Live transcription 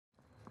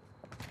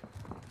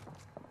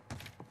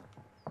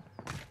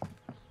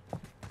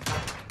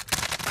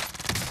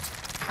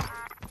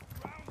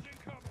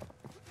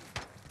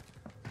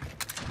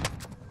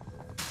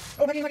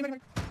Oh,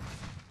 back.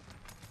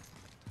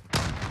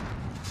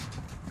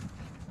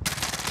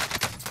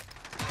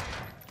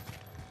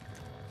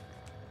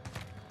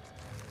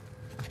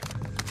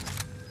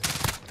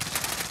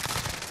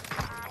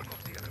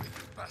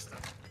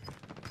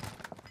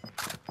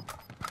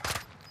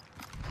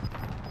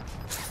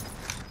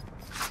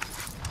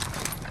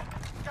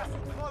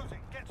 Closing.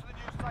 Get to the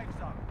new safe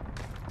zone.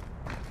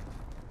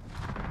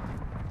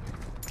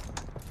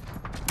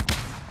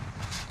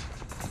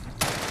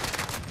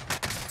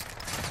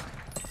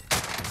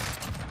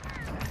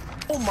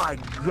 Oh my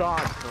god,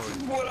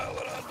 What I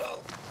know?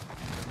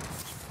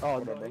 oh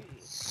no,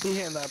 he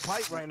hitting that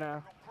pipe right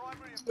now.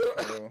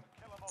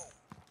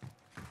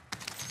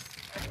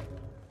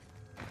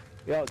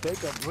 Yo,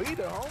 take a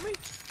breather, homie.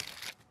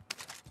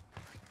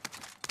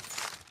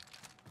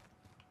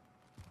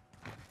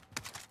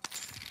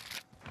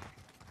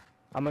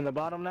 I'm in the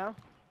bottom now.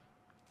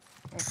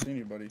 I don't see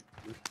anybody.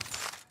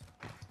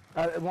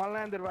 One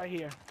landed right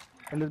here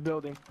in this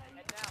building.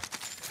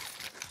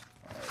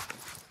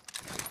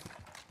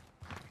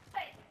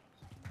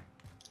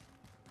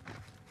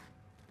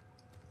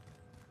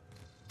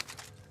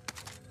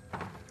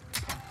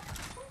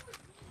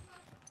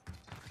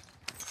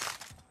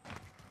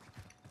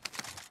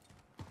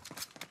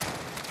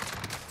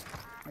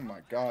 Oh my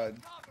god.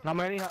 How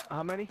many?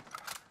 How many?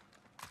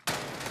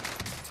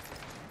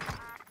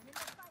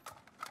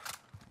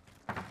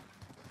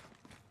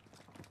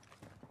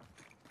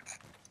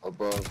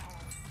 Above.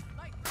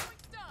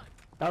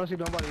 I don't see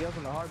nobody else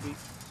in the heartbeat.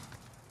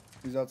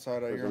 He's outside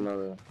out There's here.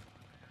 another.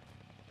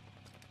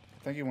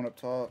 I think he went up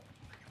top.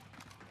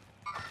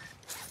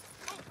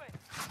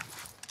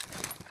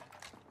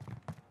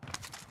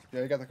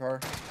 Yeah, he got the car.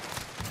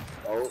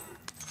 Oh.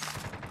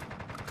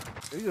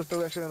 You just threw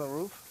that shit on the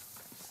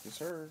roof. Yes,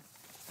 sir.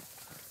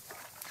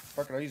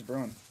 Fuck it, I use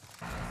Bruen.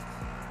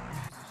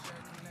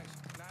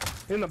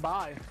 In the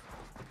buy.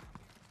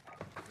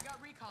 We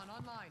got recon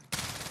online.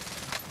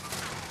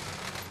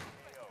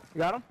 You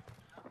got him?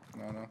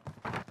 No.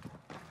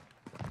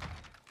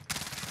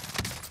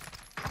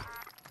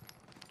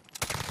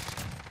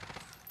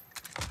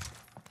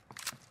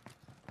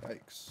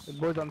 Yikes. The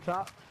boy's on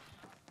top.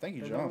 I think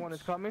he Another jumped. one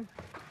is coming.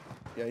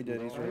 Yeah, he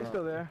did. He's Oh, he's right.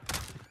 still there.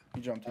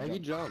 He jumped. He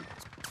jumped.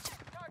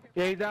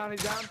 Yeah, he's down.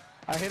 He's down.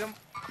 I hit him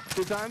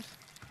 2 times.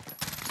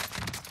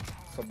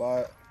 It's a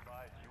bot.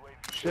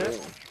 Shit.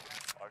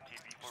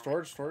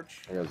 Storage.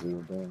 I got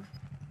 0 down.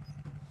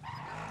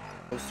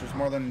 There's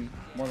more than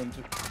one.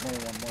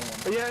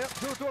 Yeah,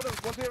 two of them.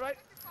 One to your right.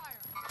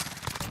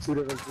 2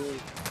 different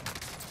teams.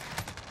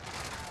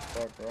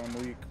 Fuck, bro, I'm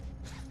weak.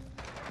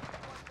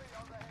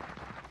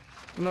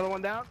 Another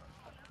one down.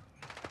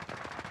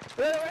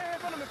 Wait, in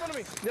front of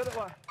me. The other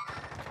one.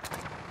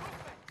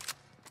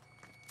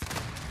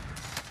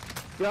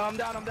 Yo, I'm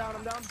down.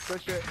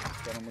 Good shit.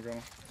 Got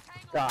him.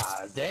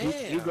 God damn.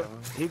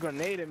 He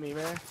grenaded me,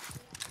 man.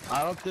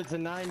 I upped it to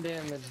 9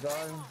 damage,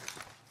 dog.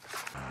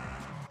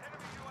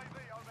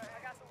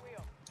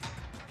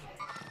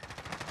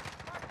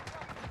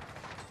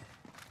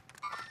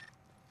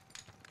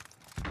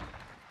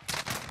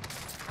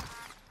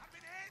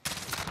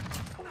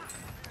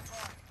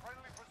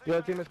 The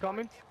other team is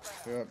coming.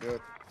 Yep.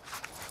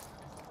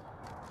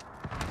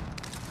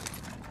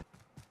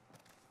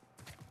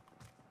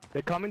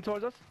 They're coming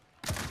towards us.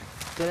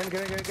 Get in.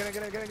 Come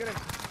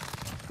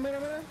in.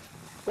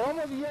 One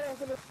of you.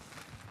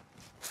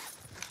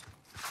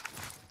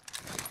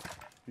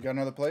 You got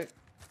another plate?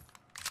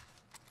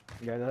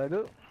 Yeah, that I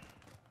do.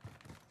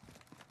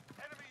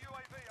 Enemy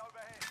UAV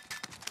overhead.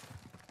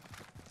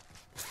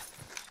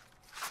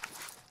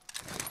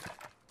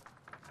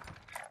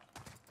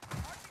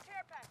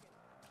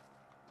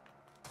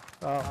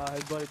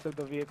 His buddy took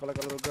the vehicle like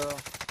a little girl.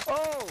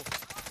 Oh!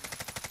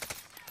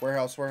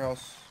 Warehouse.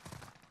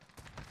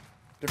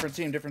 Different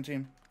team.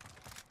 Enemy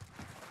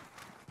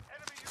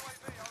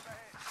UAV overhead.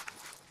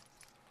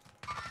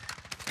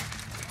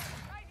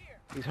 Right here.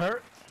 He's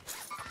hurt.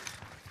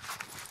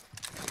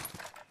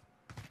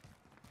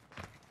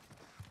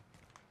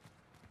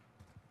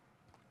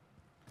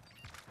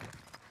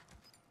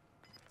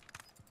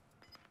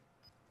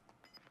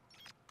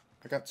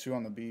 I got 2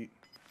 on the beat.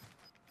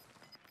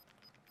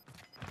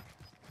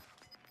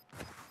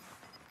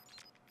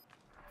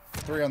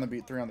 Three on the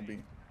beat.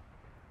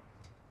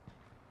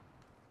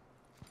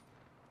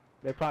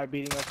 They're probably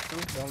beating us too.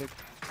 The only...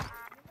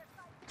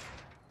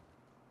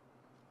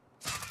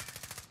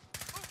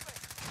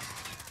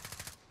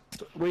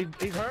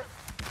 He's hurt.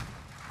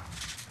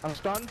 I'm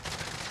stunned.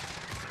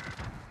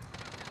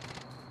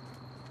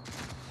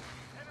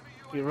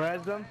 He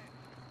rezzed him.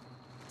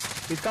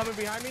 He's coming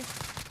behind me.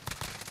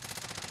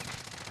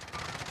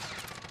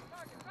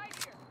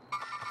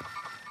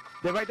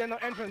 They're right there in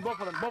the entrance, both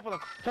of them.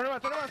 Turn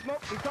around,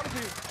 smoke. He's coming to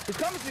you.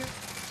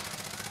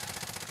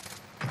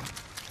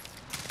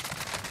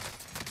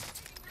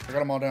 I got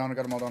them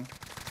all down.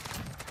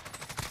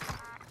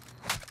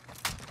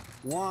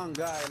 One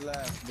guy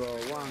left, bro.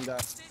 One guy.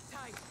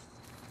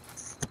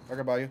 I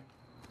got by you.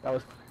 That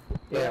was...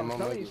 Yeah, Yeah, I'm I'm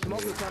telling you, making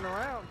smoke sure. will turn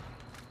around.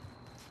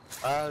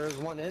 There's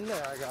one in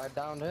there. I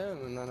downed him,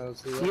 and then it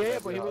was the other Yeah, guy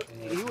but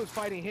dropping he was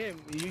fighting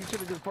him. You should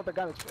have just put the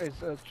guy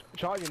that's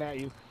charging at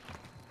you.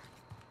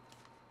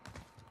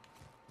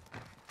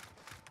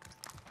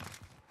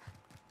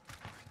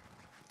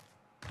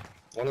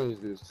 One of these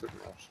dudes took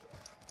my shit.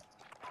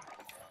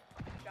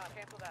 Shot,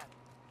 cancel that.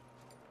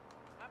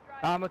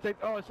 I'm gonna take.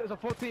 Oh, it's a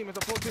full team. It's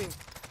a full team.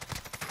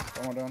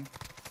 Someone down.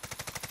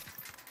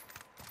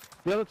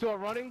 The other two are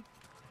running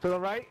to the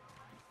right.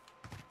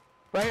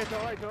 Right here, to the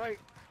right, to the right.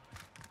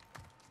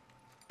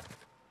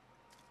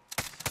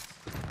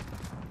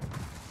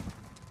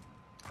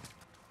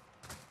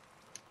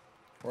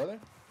 Where are they?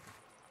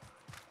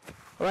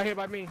 Right here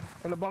by me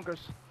in the bunkers.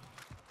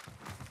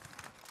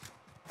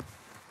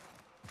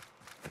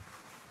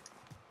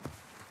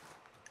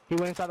 He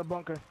went inside the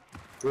bunker.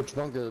 Which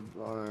bunker?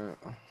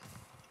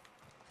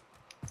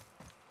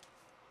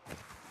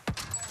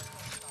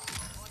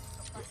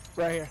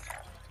 Right here.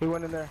 He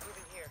went in there.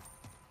 Moving here.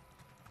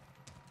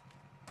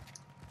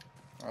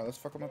 Alright, let's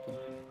fuck them up then.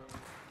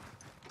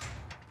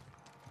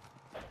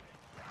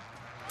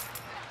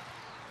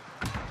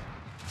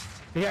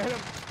 Yeah, hit him.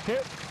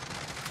 Hit.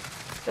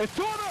 It's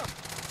two of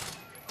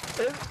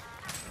them.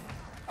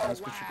 Nice,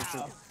 good shit, good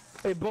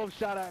shit. They both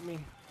shot at me.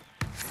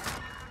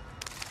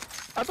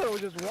 I thought it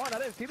was just one. I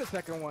didn't see the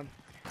second one.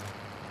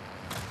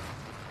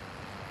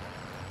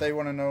 They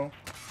want to know.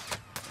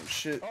 Oh,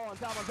 shit. Oh, on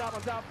top, on top,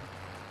 on top.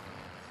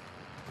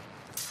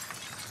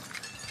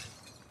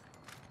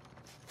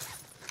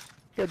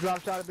 Get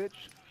drop shot, bitch.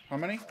 How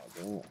many?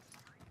 Oh,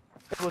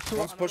 It was two.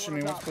 One's another pushing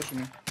one me, on one's top. pushing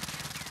me.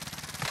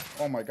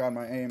 Oh my god,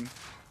 my aim.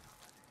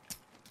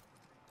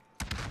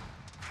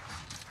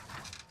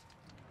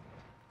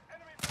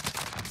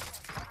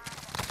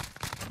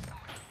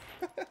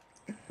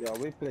 yeah,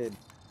 we played.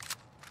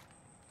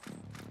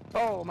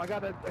 Oh my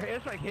god, that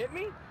airstrike hit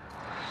me?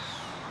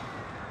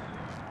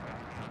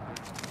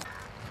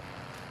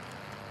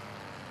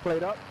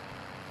 Played up.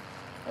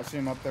 I see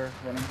him up there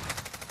running.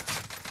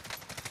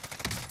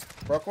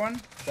 Broke one?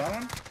 Down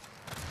one?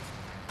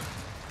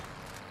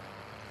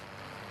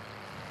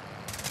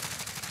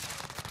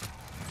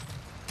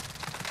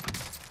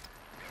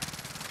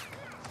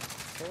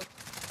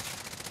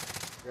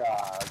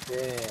 God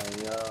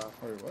damn, yo.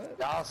 Wait, what?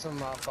 Y'all some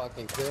my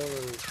fucking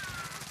killers.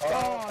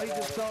 Oh, he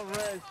just so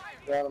red.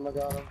 Got him, I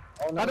got him.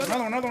 Oh, no, Another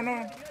one, another one,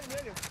 another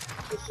one.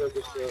 good shit,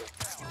 good shit.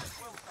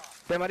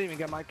 Damn, I didn't even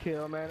get my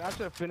kill, man. I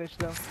should have finished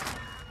them.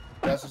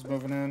 Gas is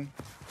moving in.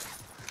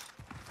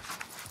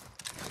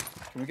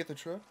 Can we get the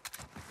truck?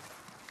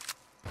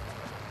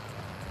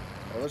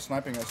 Oh, they're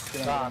sniping us.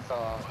 Get Nah, on. fell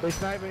off. They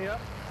sniping up.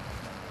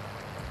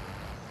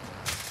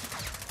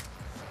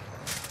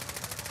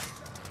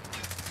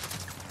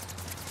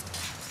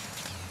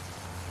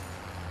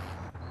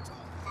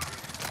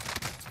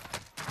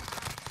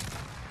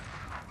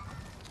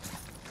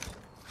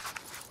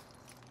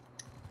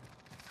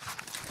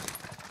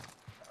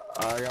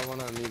 I got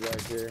one on me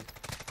back here.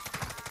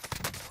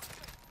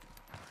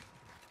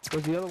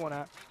 Where's the other one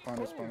at? Find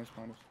us, find us,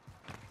 find us.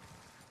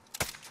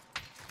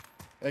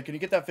 Hey, can you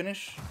get that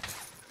finish?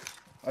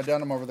 I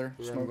downed him over there.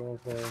 Yeah, Smoke. I'm going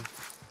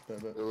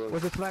Bet, bet. for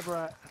Where's the sniper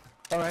at?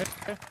 Alright.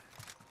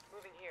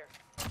 Moving here.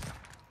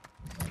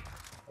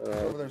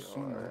 Over there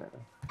somewhere.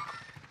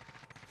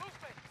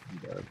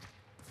 Movement.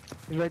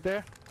 He's right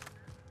there.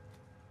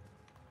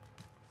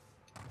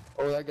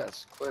 Oh, that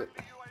guy's quick.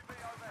 UAV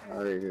I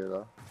overhead. didn't hear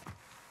though.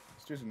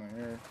 This dude's in the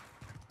air.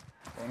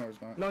 Oh, no,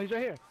 he's not. No, he's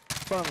right here.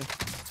 Follow me.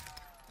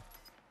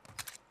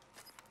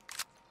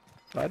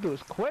 That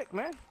dude's quick,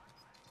 man.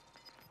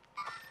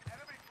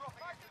 Enemy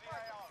dropping into the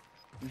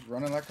AO. He's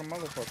running like a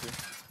motherfucker.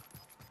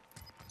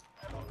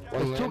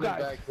 One There's two landed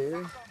guys. back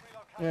here.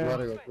 Yeah.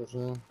 Gotta go push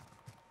him.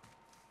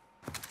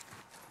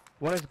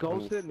 One is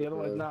ghosted and the other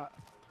one is not.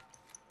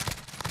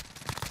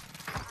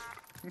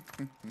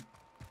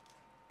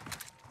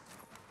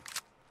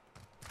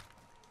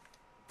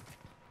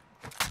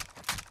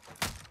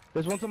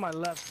 There's one to my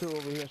left too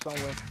over here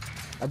somewhere.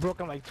 I broke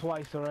him like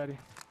twice already.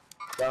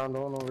 Down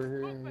one over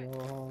here in the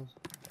yellow house.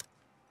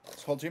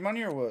 This whole team on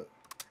you or what?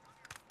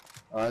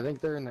 I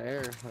think they're in the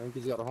air. I think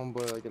he's got a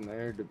homeboy like in the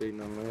air debating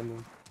on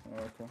landing. Oh,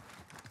 okay.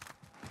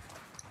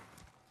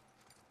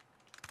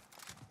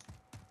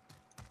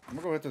 I'm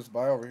gonna go hit this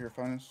buy over here,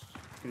 find us.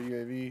 Get a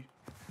UAV.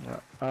 Yeah.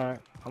 Alright.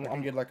 I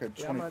can get like a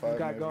Yeah, I'm gonna 25 let this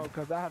guy maybe. go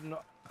because I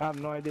have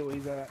no idea where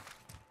he's at.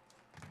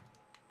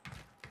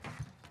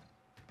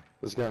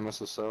 This guy must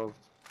have solved.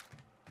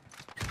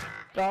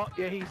 Oh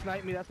yeah, he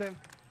sniped me. That's him.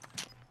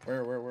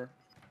 Where?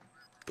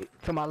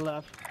 To my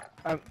left.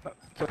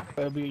 So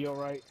it'll be your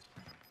right.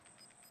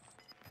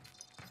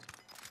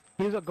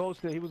 He's a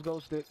ghosted. He was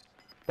ghosted.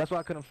 That's why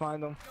I couldn't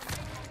find him.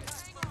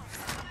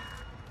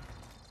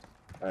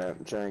 Alright,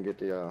 I'm trying to get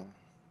the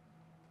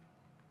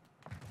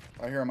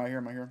I hear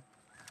him.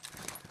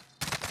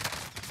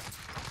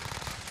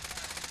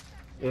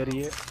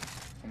 Idiot.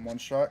 I'm one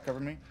shot, cover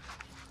me.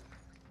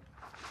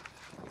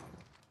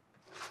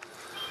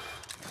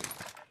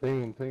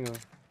 ping him.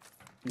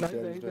 He's No,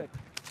 dead, he's dead.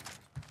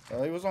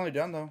 He was only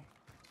down though.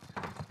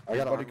 I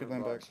got Buddy a could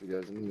land box, back.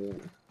 you guys need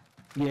it.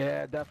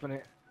 Yeah,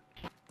 definite.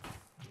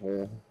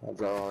 Yeah,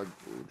 I'll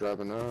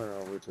driving now, or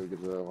I'll wait till we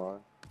get to that line.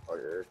 Oh,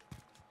 yeah.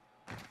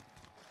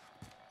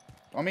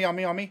 On me, on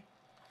me, on me.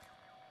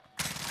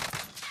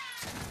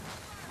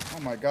 Oh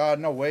my god,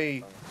 no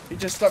way. He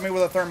just stuck me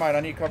with a thermite. I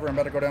need cover. I'm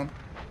about to go down.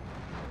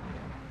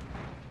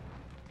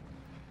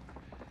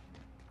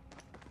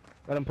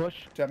 Let him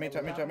push. Tap me,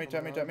 tap me, tap me,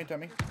 tap me, tap me, tap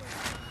me.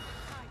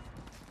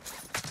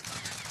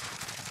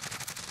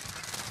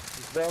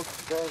 Belt.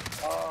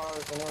 Oh,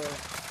 there's another.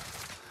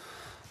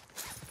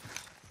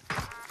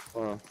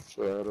 Oh,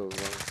 shit, that was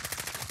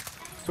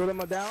one. Two of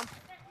them are down.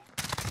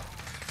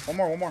 One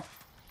more, one more.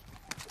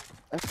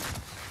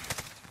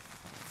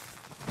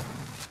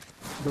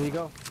 There you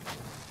go.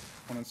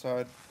 One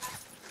inside.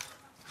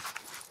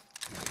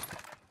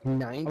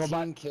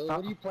 19 kills?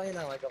 What are you playing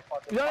at, like a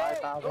fucking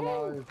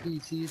 $5,000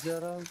 PC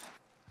setup?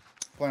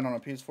 Playing on a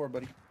PS4,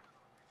 buddy.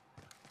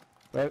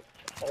 Right.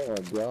 Oh my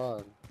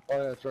god. Oh,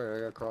 yeah, that's right, I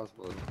got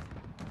crossbows.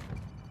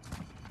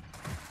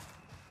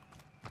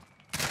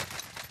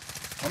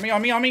 On me,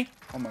 on me, on me.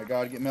 Oh my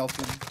god, get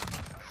melted.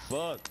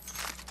 Fuck.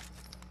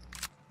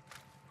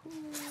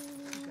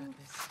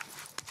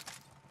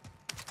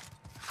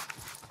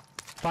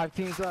 5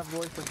 teams left,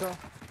 boys, for sure.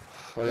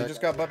 Oh, They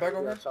just got butt back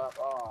over?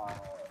 Oh.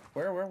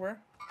 Where?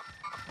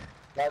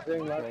 That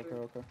thing, Okay, that okay, thing.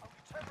 okay.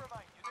 Only 10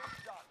 remain. You need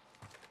it done.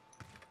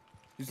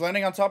 He's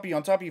landing on top of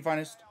you,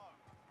 finest.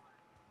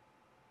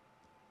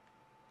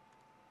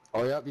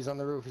 Oh, yep, he's on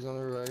the roof,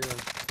 right here.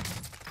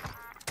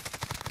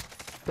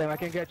 Damn, I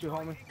can't get you,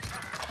 homie.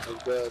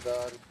 He's good,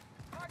 dog.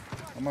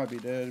 I might be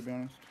dead, to be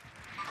honest.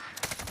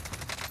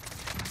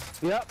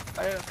 Yep,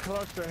 I had a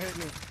cluster hit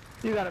me.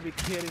 You gotta be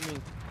kidding me.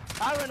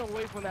 I ran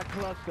away from that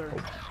cluster.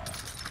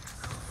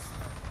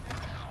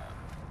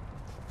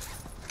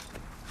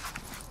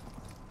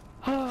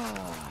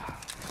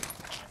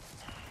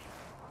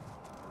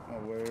 No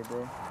way,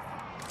 bro.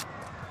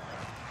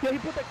 Yeah, he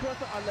put that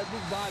cluster on that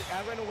big body.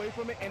 I ran away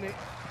from it and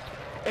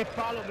it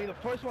followed me. The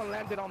first one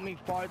landed on me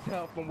far as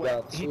hell from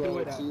where Got he 2 threw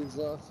it at. LMGs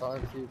left,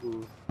 5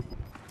 people.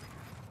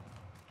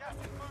 Gas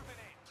is moving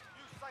in.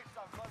 New safe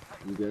zone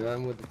located. You get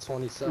them with the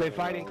 27. They're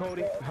fighting, bro.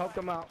 Cody. Help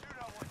them out. You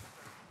know what to do.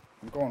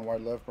 I'm going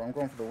wide left, bro. I'm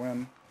going for the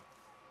win.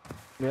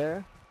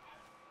 Yeah.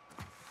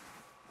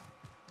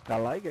 I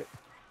like it.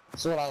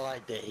 That's what I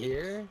like to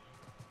hear.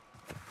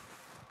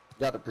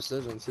 Got the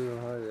precision too,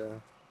 huh? Yeah.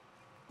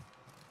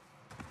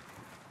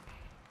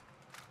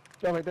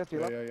 Oh, wait, that's you.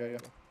 Yeah.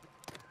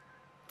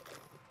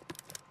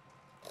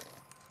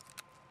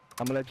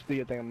 I'm gonna let you do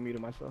your thing. I'm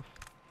muting myself.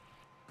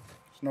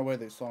 There's no way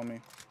they saw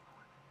me.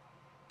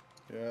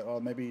 Yeah, oh,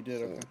 maybe he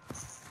did, okay.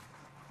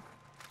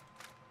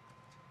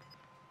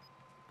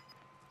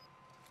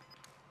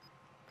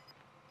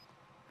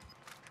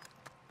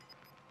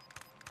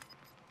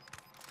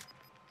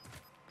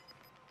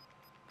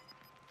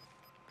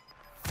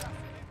 Gas is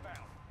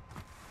inbound.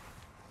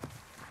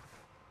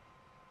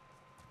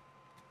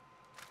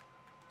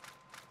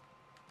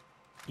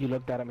 You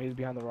looked at him. He's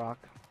behind the rock.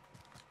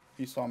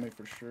 He saw me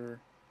for sure.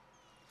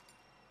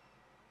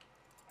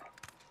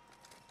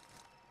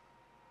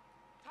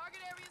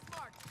 Target area is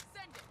marked.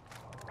 Send it.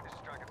 This is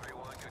Striker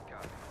 3-1. Good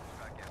copy.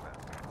 Strike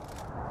inbound.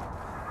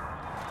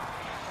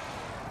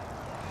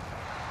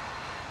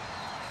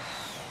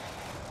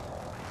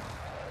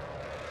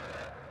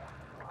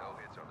 No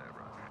hits on that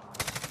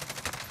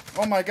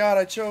run. Oh my god,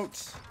 I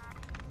choked.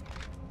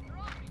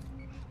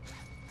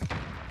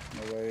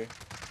 No way.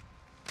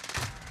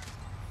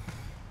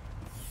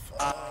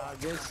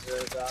 This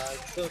dog.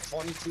 Still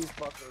 22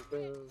 fucking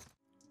kills.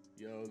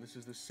 Yo, this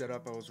is the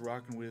setup I was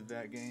rocking with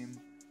that game.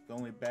 The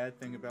only bad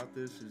thing about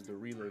this is the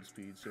reload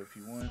speed. So if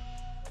you want,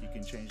 you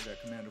can change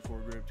that Commander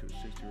 4 grip to a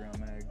 60 round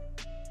mag.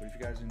 But if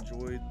you guys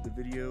enjoyed the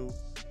video,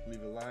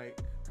 leave a like,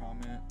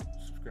 comment,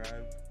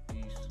 subscribe.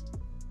 Peace.